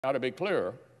Now, to be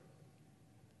clear,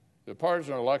 the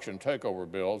partisan election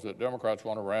takeover bills that Democrats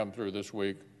want to ram through this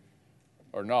week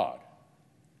are not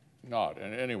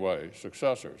in any way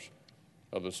successors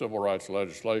of the civil rights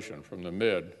legislation from the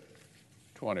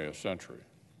mid-20th century.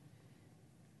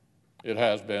 It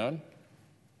has been,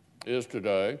 is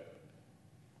today,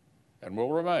 and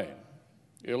will remain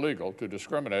illegal to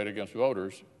discriminate against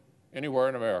voters anywhere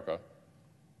in America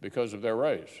because of their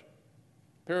race,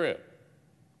 period.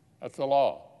 That's the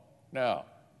law. Now,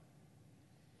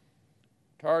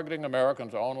 targeting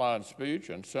Americans' online speech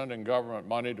and sending government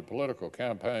money to political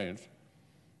campaigns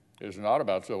is not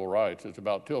about civil rights. It's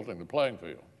about tilting the playing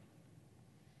field.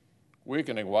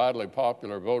 Weakening widely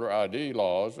popular voter ID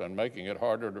laws and making it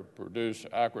harder to produce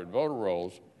accurate voter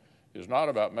rolls is not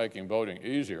about making voting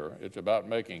easier. It's about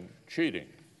making cheating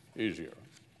easier.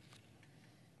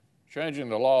 Changing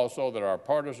the law so that our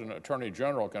partisan attorney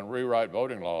general can rewrite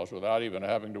voting laws without even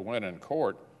having to win in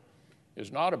court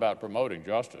is not about promoting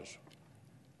justice.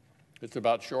 It's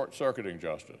about short-circuiting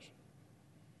justice.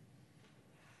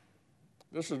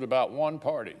 This is about one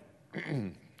party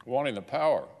wanting the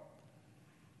power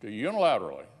to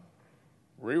unilaterally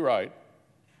rewrite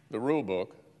the rule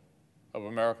book of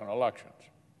American elections.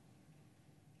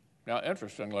 Now,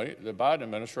 interestingly, the Biden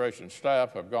administration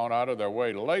staff have gone out of their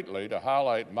way lately to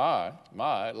highlight my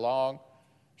long,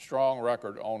 strong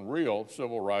record on real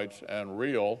civil rights and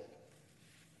real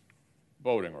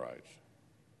voting rights.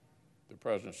 The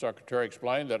President's secretary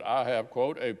explained that I have,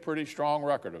 quote, a pretty strong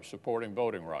record of supporting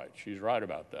voting rights. She's right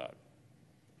about that.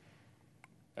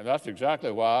 And that's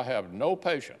exactly why I have no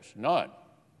patience, none,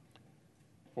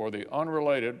 for the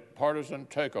unrelated partisan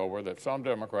takeover that some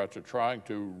Democrats are trying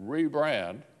to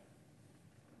rebrand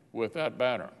with that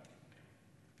banner.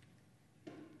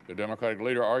 The Democratic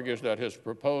leader argues that his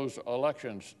proposed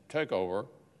elections takeover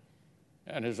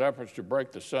and his efforts to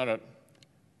break the Senate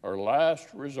are last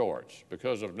resorts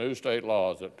because of new state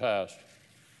laws that passed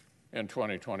in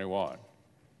 2021.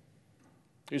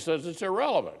 He says it's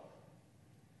irrelevant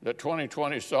that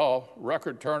 2020 saw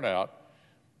record turnout.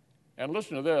 And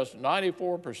listen to this,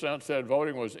 94% said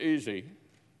voting was easy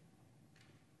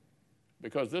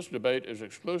because this debate is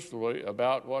exclusively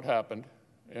about what happened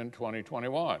in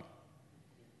 2021.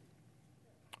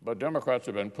 But Democrats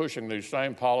have been pushing these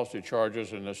same policy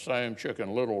charges and the same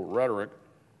Chicken Little rhetoric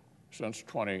since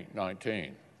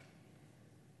 2019,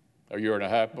 a year and a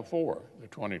half before the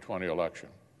 2020 election,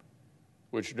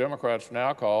 which Democrats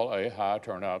now call a high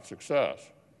turnout success.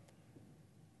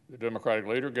 The Democratic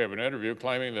leader gave an interview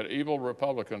claiming that evil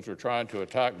Republicans are trying to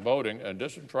attack voting and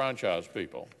disenfranchise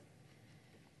people.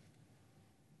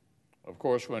 Of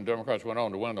course, when Democrats went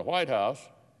on to win the White House,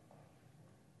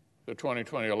 the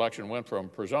 2020 election went from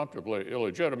presumptively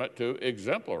illegitimate to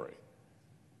exemplary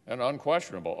and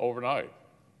unquestionable overnight.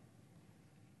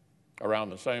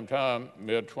 Around the same time,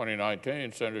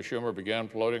 mid-2019, Senator Schumer began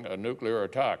floating a nuclear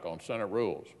attack on Senate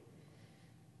rules.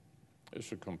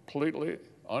 This is completely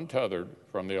untethered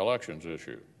from the elections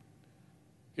issue.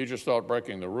 He just thought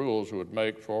breaking the rules would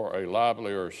make for a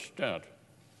livelier stint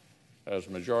as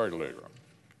majority leader.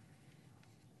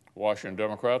 Washington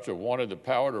Democrats have wanted the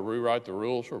power to rewrite the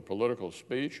rules for political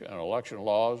speech and election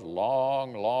laws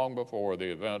long before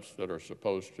the events that are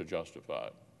supposed to justify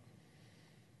it.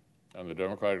 And the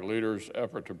Democratic leader's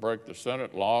effort to break the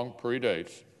Senate long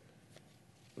predates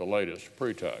the latest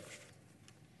pretext.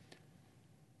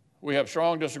 We have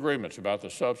strong disagreements about the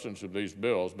substance of these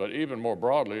bills, but even more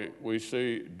broadly, we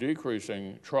see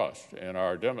decreasing trust in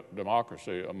our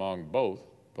democracy among both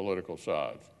political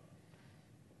sides.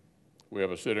 We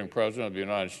have a sitting president of the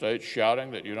United States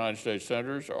shouting that United States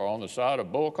senators are on the side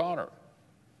of Bull Connor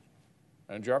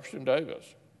and Jefferson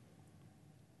Davis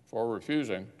for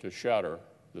refusing to shatter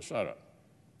the Senate.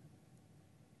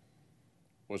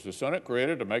 Was the Senate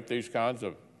created to make these kinds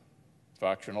of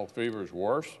factional fevers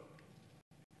worse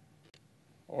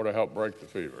or to help break the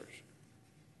fevers?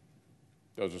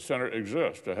 Does the Senate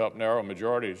exist to help narrow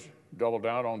majorities double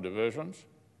down on divisions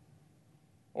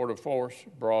or to force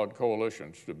broad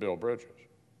coalitions to build bridges?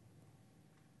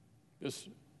 This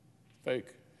fake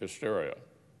hysteria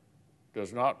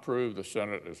does not prove the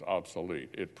Senate is obsolete.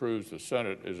 It proves the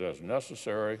Senate is as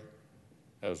necessary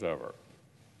as ever.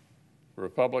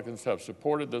 Republicans have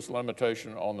supported this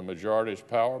limitation on the majority's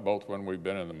power, both when we've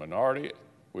been in the minority,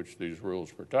 which these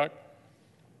rules protect,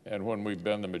 and when we've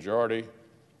been the majority,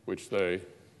 which they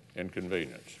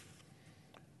inconvenience.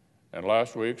 And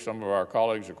last week, some of our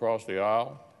colleagues across the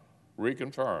aisle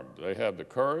reconfirmed they have the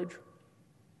courage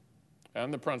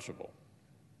and the principle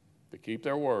to keep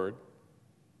their word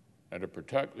and to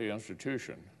protect the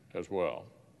institution as well.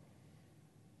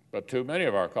 But too many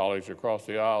of our colleagues across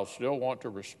the aisle still want to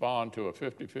respond to a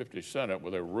 50-50 Senate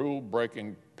with a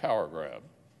rule-breaking power grab.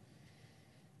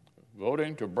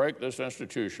 Voting to break this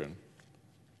institution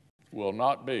will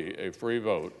not be a free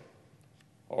vote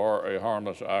or a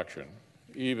harmless action,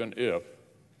 even if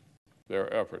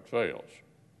their effort fails.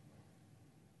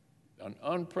 An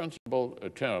unprincipled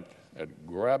attempt at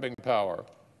grabbing power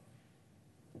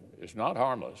is not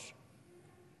harmless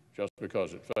just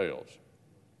because it fails.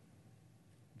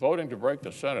 Voting to break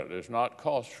the Senate is not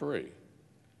cost-free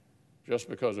just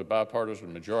because a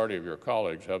bipartisan majority of your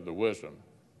colleagues have the wisdom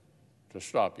to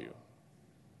stop you.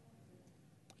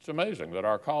 It's amazing that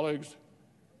our colleagues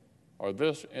are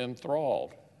this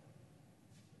enthralled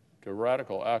to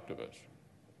radical activists.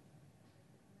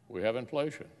 We have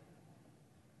inflation,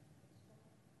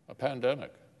 a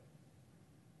pandemic,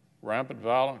 rampant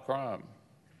violent crime,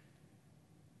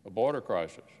 a border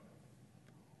crisis,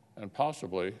 and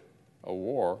possibly a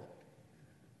war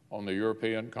on the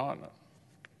European continent.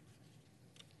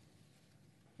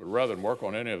 But rather than work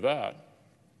on any of that,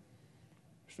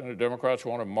 Senate Democrats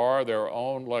want to mar their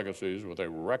own legacies with a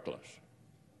reckless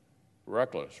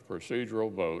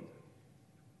procedural vote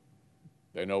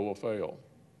they know will fail.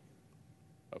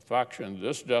 A faction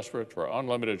this desperate for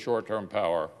unlimited short-term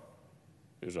power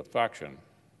is a faction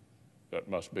that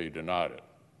must be denied it.